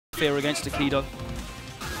fear against Aikido.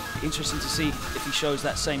 Interesting to see if he shows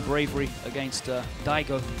that same bravery against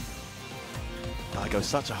Daigo. Daigo's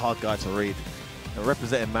such a hard guy to read. And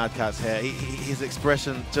representing Mad Catz here, his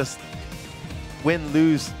expression just win,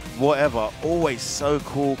 lose, whatever, always so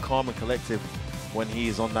cool, calm and collective when he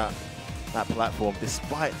is on that platform,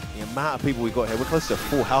 despite the amount of people we've got here. We're close to a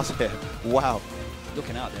full house here. Wow.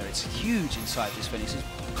 Looking out there, it's huge inside this finish. It's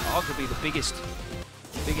arguably the biggest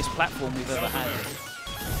platform we've ever had.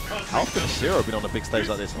 How often has Shiro been on a big stage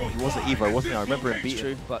like this? He was at Evo, wasn't he? I remember him beating. It's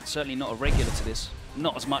true, but certainly not a regular to this.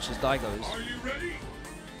 Not as much as Daigo is.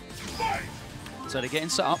 So they're getting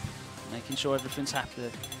set up, making sure everything's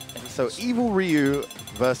happy. So Evil Ryu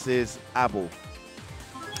versus Abel.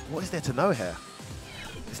 What is there to know here?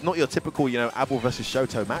 It's not your typical, you know, Abel versus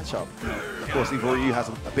Shoto matchup. Of course, Evil Ryu has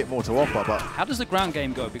a bit more to offer, but... How does the ground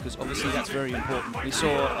game go? Because obviously that's very important. We saw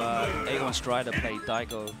Daigo and Strider play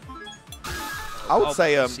Daigo. I would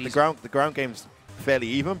say the ground game's fairly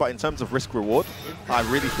even, but in terms of risk-reward, I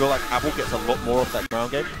really feel like Abel gets a lot more off that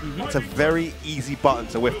ground game. It's a very easy button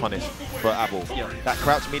to whiff punish for Abel. Yeah. That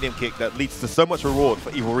crouch medium kick that leads to so much reward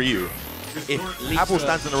for Evil Ryu. If Abel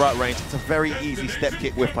stands in the right range, it's a very easy step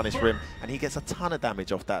kick whiff punish for him, and he gets a ton of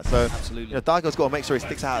damage off that. So, absolutely. You know, Daigo's got to make sure he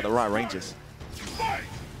sticks out at the right ranges.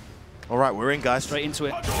 All right, we're in, guys. Straight into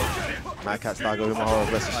it. Mad Catz, Daigo Umehara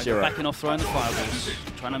versus Shiro. Backing off, throwing the fireballs,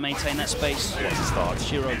 trying to maintain that space. What's the start?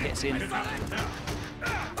 Shiro gets in. An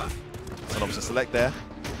option select there.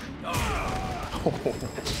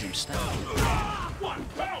 Catches him standing. All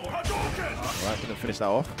right, couldn't finish that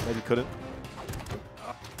off. Maybe couldn't.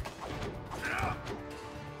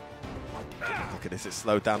 Look at this, it's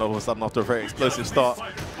slowed down all of a sudden after a very explosive start.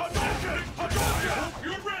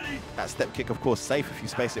 That step kick, of course, safe if you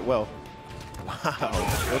space it well. Wow,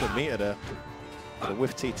 what a meter there. With a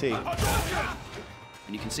whiff TT. And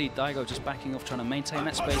you can see Daigo just backing off, trying to maintain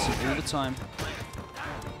that space all the time.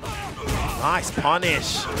 Nice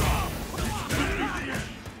punish.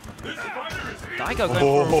 Daigo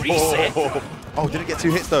going for a reset. Oh, didn't get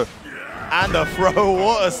 2 hits though. And a throw,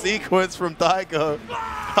 what a sequence from Daigo.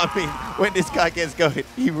 I mean, when this guy gets going,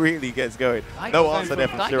 he really gets going. No answer there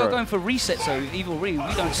from Shiro. Daigo going for resets, so Evil Ryu,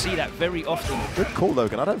 we don't see that very often. Good call,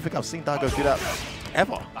 Logan. I don't think I've seen Daigo do that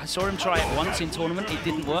ever. I saw him try it once in tournament. It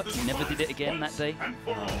didn't work. He never did it again that day.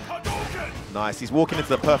 Nice. He's walking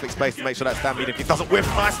into the perfect space to make sure that stand medium kick doesn't whiff.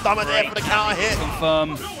 Nice stomach there for the counter hit.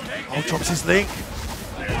 Confirm. Oh, drops his link.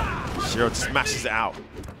 Shiro smashes it out.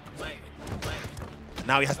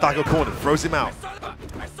 Now he has Daigo cornered, throws him out.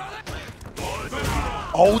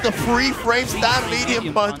 Oh, the free frame stand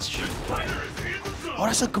medium punch. Oh,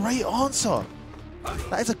 that's a great answer.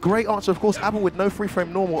 That is a great answer. Of course, Abel with no free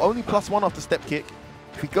frame normal, only +1 after step kick.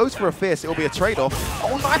 If he goes for a fierce, it'll be a trade-off.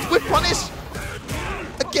 Oh, nice whip punish.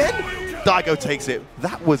 Again. Daigo takes it.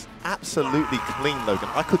 That was absolutely clean, Logan.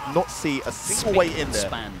 I could not see a single way in there.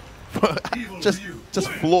 Span. just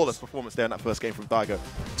flawless performance there in that first game from Daigo.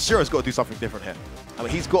 Shiro's got to do something different here. I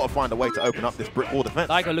mean, he's got to find a way to open up this brick wall defense.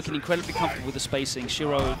 Daigo looking incredibly comfortable with the spacing.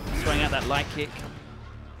 Shiro throwing out that light kick.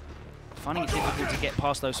 Finding it difficult to get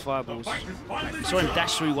past those fireballs. We saw him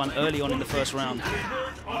dash through one early on in the first round.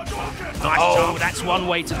 Nice jump. That's one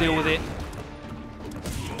way to deal with it.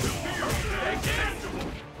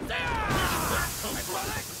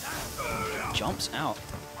 Jumps out.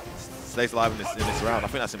 Stays alive in this round. I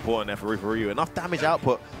think that's important there for Ryu. Enough damage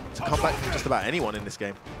output to come back from just about anyone in this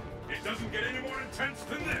game. It doesn't get any more intense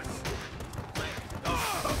than this.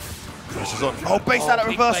 Pressure's on. Oh, base out at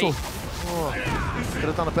reversal. Oh, could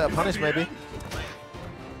have done a better punish, maybe.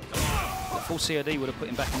 The full COD would have put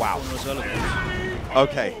him back in the corner as well, of course.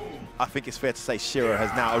 Okay, I think it's fair to say Shiro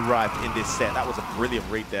has now arrived in this set. That was a brilliant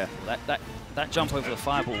read there. That jump over the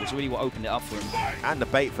fireball was really what opened it up for him. And the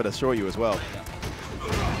bait for the Shoryu as well. Yeah.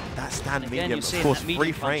 That stand Again, medium, of course,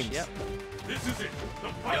 3 frames. Yep. This is it.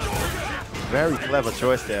 Very clever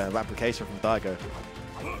choice there of application from Daigo.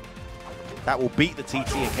 That will beat the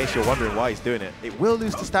TT in case you're wondering why he's doing it. It will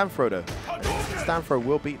lose to stand throw though. Stand throw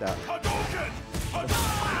will beat that.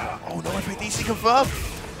 Oh no, FADC confirmed.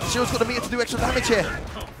 Shiro's got the meter to do extra damage here.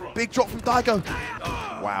 Big drop from Daigo.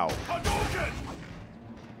 Wow.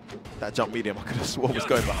 That jump medium, I could have sworn was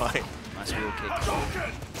going behind. Nice wheel kick.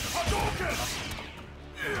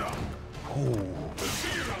 Ooh.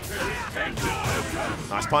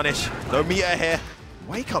 Nice punish. No meter here.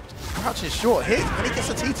 Wake up, crouching short hit, and he gets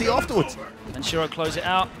a TT afterwards. And Shiro close it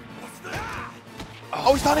out.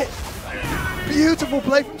 Oh, he's done it. Beautiful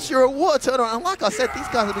play from Shiro. What a turnaround. And like I said, these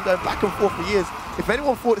guys have been going back and forth for years. If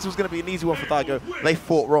anyone thought this was going to be an easy one for Daigo, they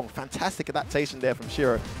thought wrong. Fantastic adaptation there from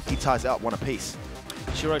Shiro. He ties it up 1 apiece.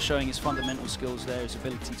 Shiro showing his fundamental skills there, his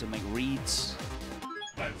ability to make reads.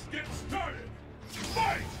 Get started.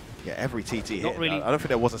 Fight. Yeah, every TT hit. Not really. I don't think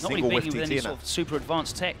there was a Not single really whiff beating with TT any in sort that. of super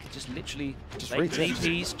advanced tech. Just literally reach it.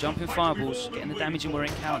 DPs, jumping fireballs, getting the damage in where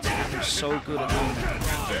it counts. He's so good at doing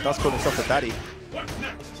that. He does call himself a daddy.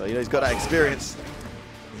 So, you know, he's got that experience.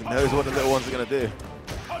 He knows what the little ones are going to do.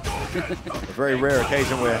 A very rare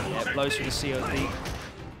occasion where Yeah, blows for the COD.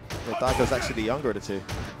 Daigo's actually the younger of the two.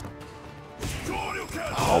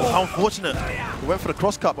 Oh, how unfortunate. He went for the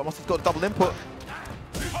cross cut, but must have got double input.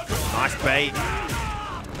 Nice bait.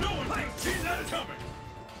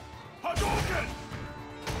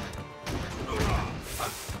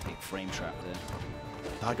 Big frame trap there.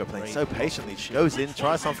 Daigo playing so patiently. Goes in,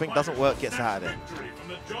 tries something, doesn't work, gets out of there.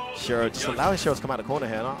 Shiro, just allowing Shiro to come out of the corner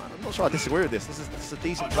here. And I'm not sure I disagree with this. This is a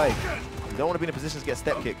decent play. You don't want to be in a position to get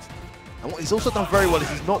step kicked. And what he's also done very well is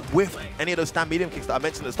he's not whiffed any of those stand medium kicks that I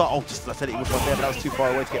mentioned at the start. Oh, just as I said, he whiffed one there, but that was too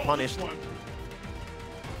far away to get punished.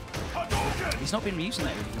 He's not been using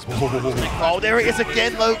that really. Oh, there it is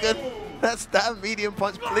again, Logan. That stand medium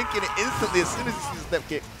punch blinking it instantly as soon as he sees a step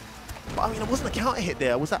kick. But I mean, it wasn't a counter hit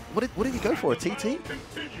there. Was that? What did he go for? A TT?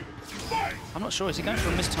 I'm not sure. Is he going for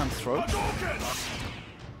a mistimed throw?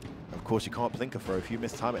 Of course, you can't blink a throw. If you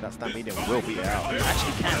mistime it, that stand medium will beat it out.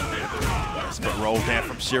 Actually can. Split roll there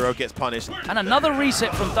from Shiro, gets punished. And another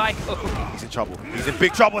reset from Daigo. He's in trouble. He's in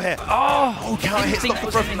big trouble here. Oh, Counter hit, stop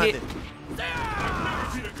the throw from hit. landing.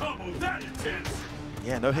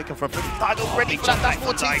 Yeah, no hit confirmed. Daigo ready for that dash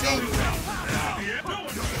for TT.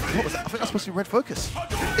 What was that? I think that's supposed to be red focus.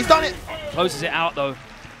 He's done it. Closes it out though.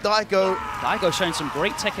 Daigo showing some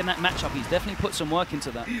great tech in that matchup. He's definitely put some work into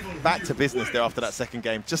that. back to business there after that second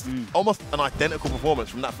game. Just almost an identical performance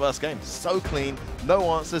from that first game. So clean, no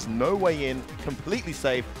answers, no way in, completely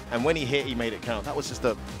safe. And when he hit, he made it count. That was just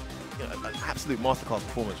an absolute masterclass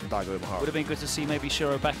performance from Daigo Umehara. Would have been good to see maybe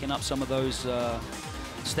Shiro backing up some of those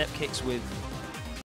step kicks with